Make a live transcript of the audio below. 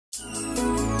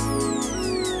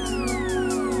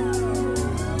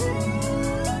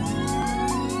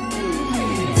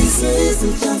the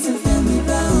Johnson family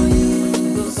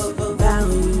values.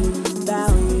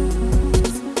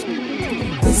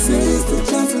 This is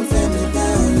the Johnson family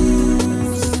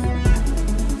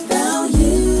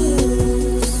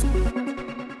values.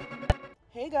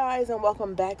 Hey guys, and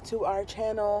welcome back to our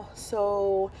channel.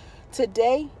 So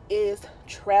today is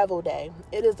travel day.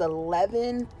 It is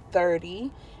 11:30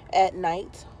 at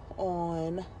night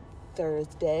on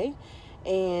Thursday,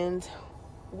 and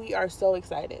we are so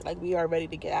excited. Like, we are ready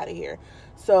to get out of here.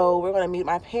 So we're going to meet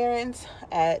my parents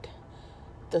at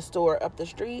the store up the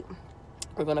street.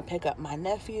 We're going to pick up my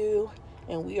nephew,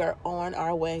 and we are on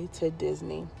our way to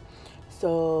Disney.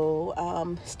 So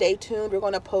stay tuned. We're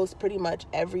going to post pretty much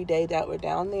every day that we're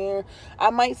down there. I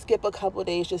might skip a couple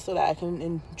days just so that I can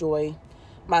enjoy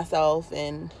myself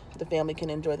and the family can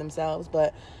enjoy themselves.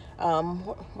 But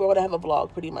we're going to have a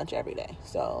vlog pretty much every day.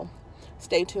 So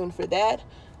stay tuned for that.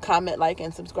 Comment, like,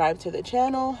 and subscribe to the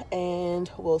channel,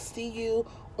 and we'll see you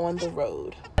on the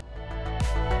road.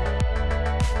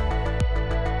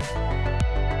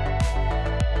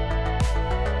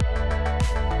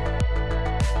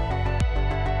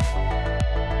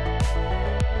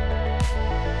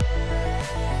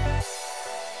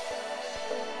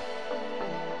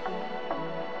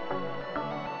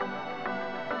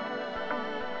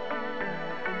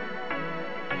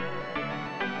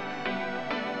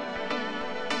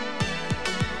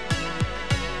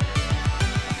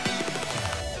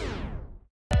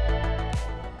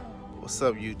 What's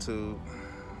up, YouTube?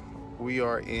 We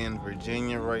are in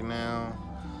Virginia right now.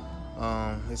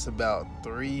 It's about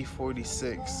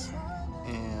 3:46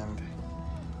 and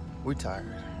we're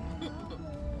tired,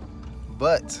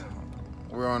 but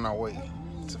we're on our way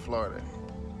to Florida.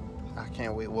 I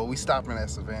can't wait. Well, we stopping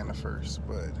at Savannah first,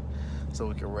 but so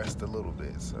we can rest a little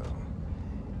bit. So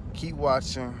keep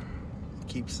watching,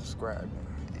 keep subscribing,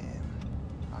 and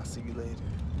I'll see you later.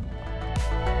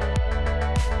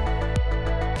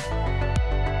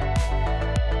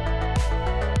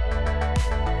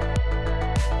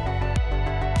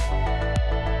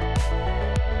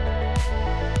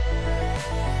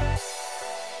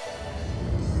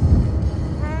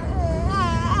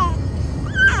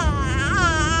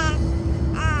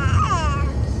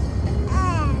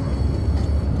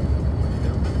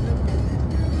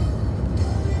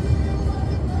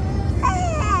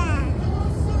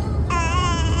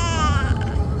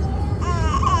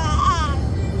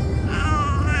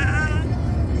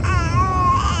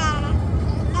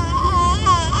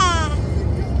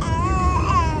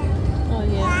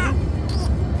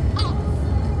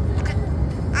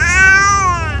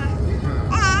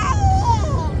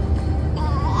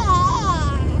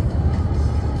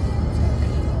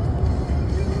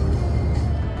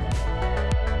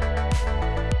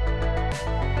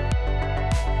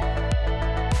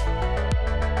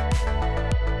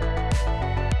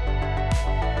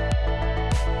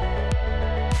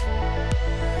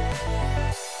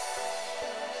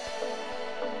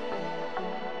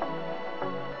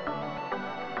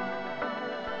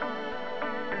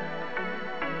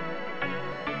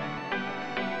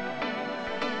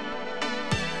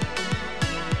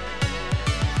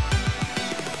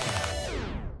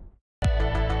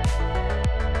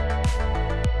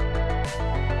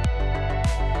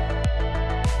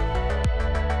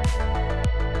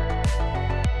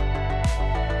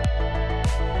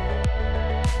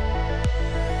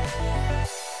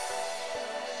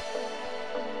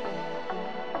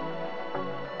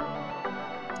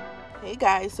 Hey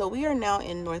guys, so we are now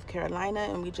in North Carolina,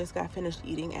 and we just got finished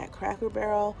eating at Cracker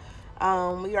Barrel.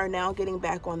 We are now getting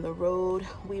back on the road.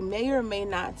 We may or may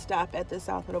not stop at the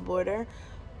south of the border,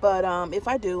 but if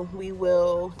I do, we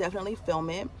will definitely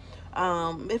film it.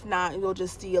 If not, you'll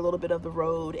just see a little bit of the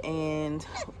road, and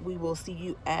we will see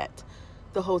you at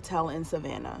the hotel in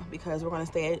Savannah, because we're going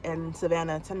to stay in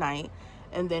Savannah tonight,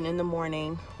 and then in the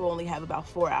morning we'll only have about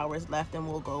 4 hours left, and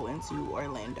we'll go into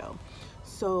Orlando.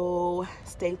 So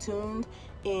stay tuned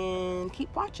and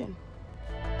keep watching.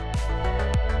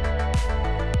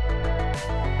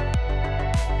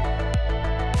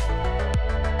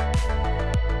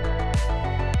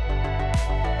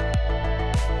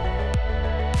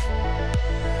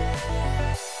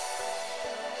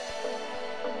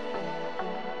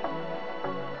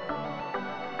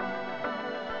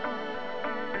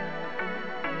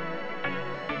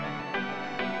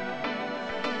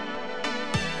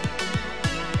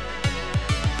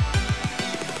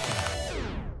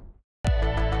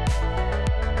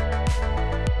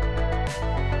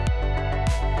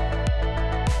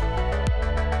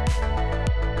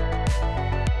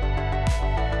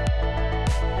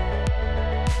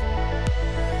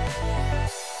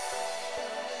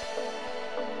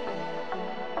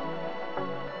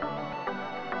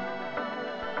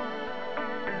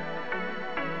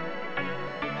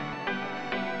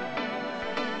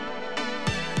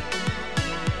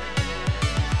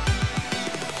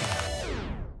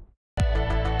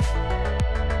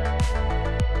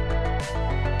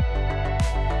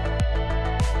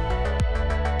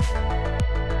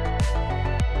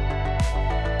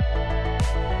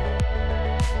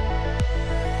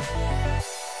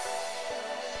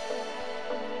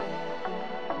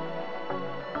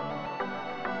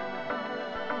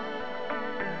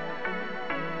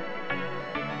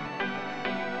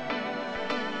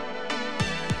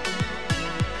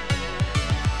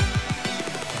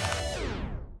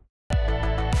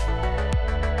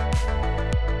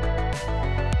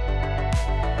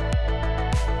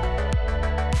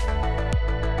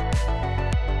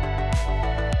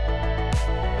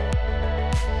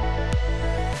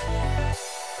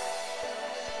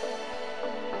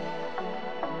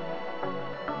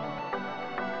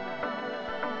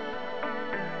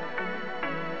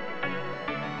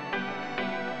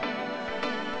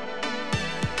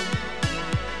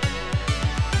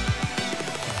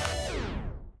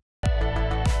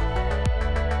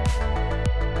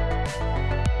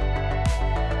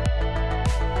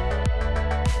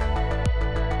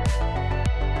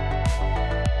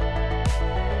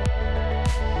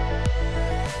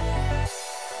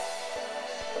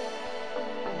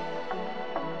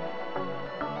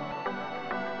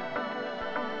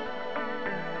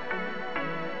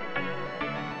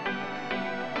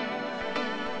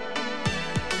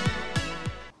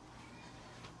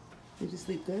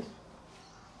 sleep good?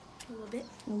 A little bit.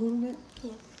 A little bit?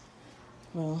 Yeah.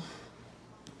 Well,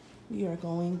 we are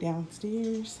going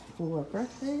downstairs for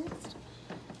breakfast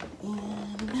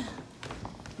and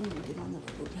we will get on the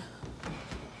road.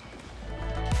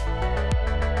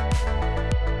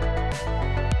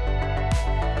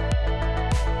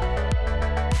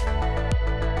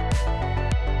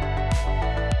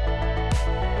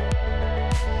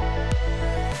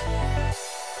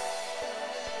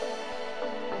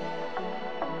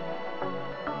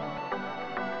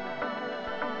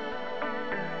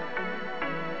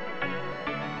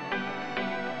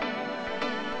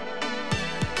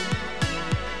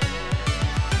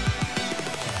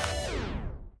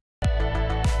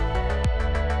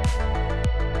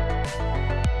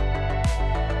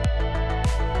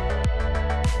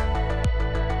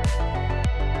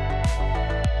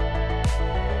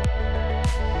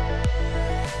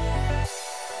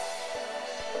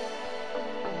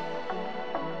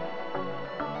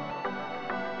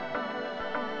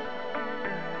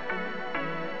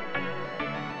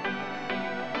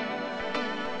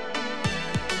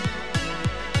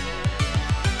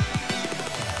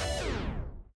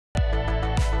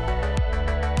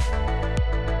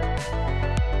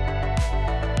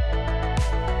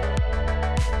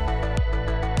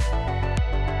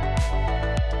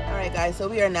 Guys, so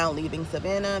we are now leaving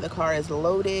Savannah. The car is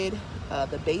loaded.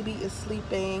 The baby is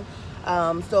sleeping.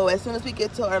 So as soon as we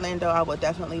get to Orlando, I will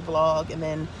definitely vlog, and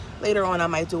then later on I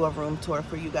might do a room tour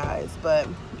for you guys, but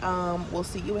we'll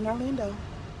see you in Orlando.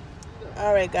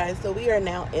 All right guys, so we are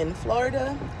now in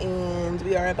Florida and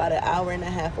we are about an hour and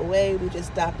a half away. We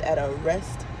just stopped at a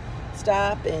rest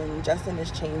stop and Justin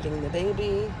is changing the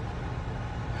baby,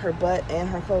 her butt and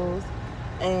her clothes.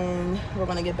 And we're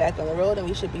gonna get back on the road and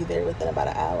we should be there within about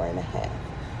an hour and a half.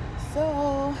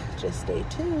 So just stay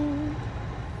tuned.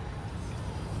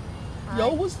 Hi.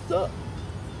 Yo, what's up?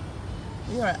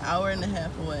 We are an hour and a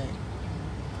half away.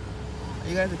 Are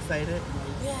you guys excited?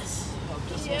 Yes.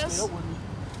 Yes.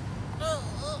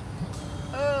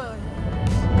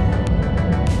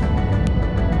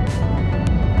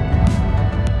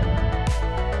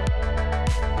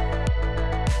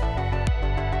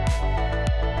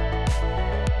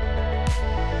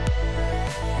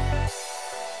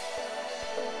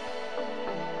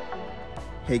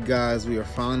 Hey guys, we are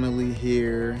finally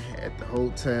here at the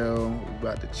hotel.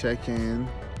 We're about to check in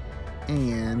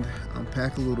and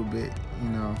unpack a little bit, you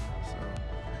know.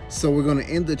 So we're gonna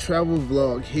end the travel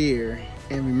vlog here,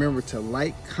 and remember to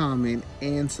like, comment,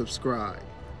 and subscribe.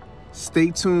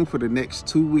 Stay tuned for the next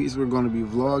 2 weeks. We're gonna be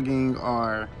vlogging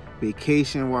our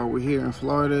vacation while we're here in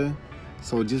Florida.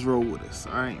 So just roll with us,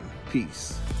 all right?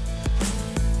 Peace.